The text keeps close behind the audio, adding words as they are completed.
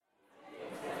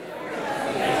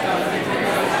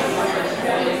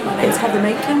the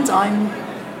Maitland, I'm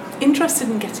interested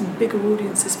in getting bigger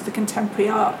audiences for the contemporary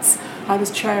arts. I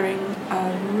was chairing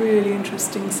a really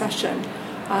interesting session.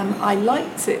 I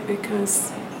liked it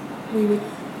because we were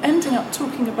ending up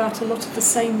talking about a lot of the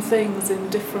same things in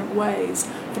different ways.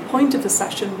 The point of the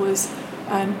session was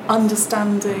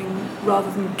understanding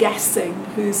rather than guessing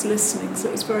who's listening, so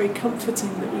it was very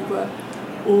comforting that we were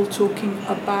all talking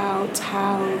about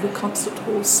how the concert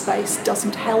hall space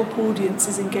doesn't help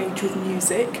audiences engage with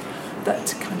music,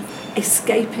 that kind of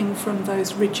escaping from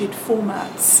those rigid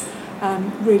formats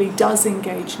really does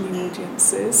engage new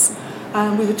audiences.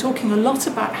 We were talking a lot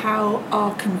about how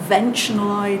our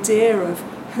conventional idea of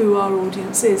who our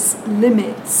audience is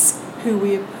limits who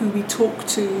we talk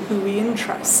to, who we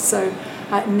interest. So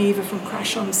Neva from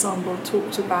Crash Ensemble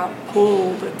talked about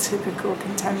Paul, the typical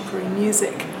contemporary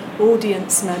music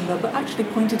audience member, but actually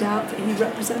pointed out that he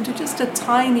represented just a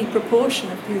tiny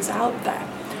proportion of who's out there.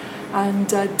 And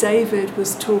David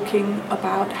was talking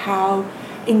about how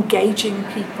engaging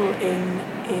people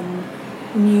in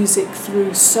music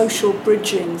through social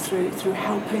bridging, through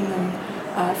helping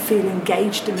them feel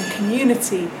engaged in the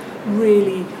community,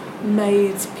 really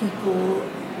made people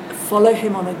follow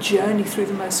him on a journey through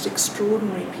the most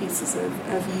extraordinary pieces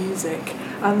of music.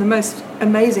 And the most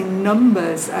amazing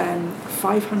numbers,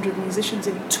 500 musicians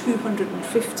in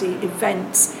 250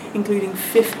 events, including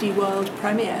 50 world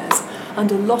premieres. And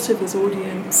a lot of his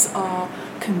audience are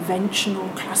conventional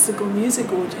classical music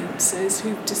audiences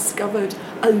who've discovered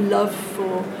a love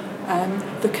for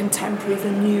the contemporary,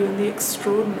 the new and the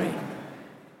extraordinary.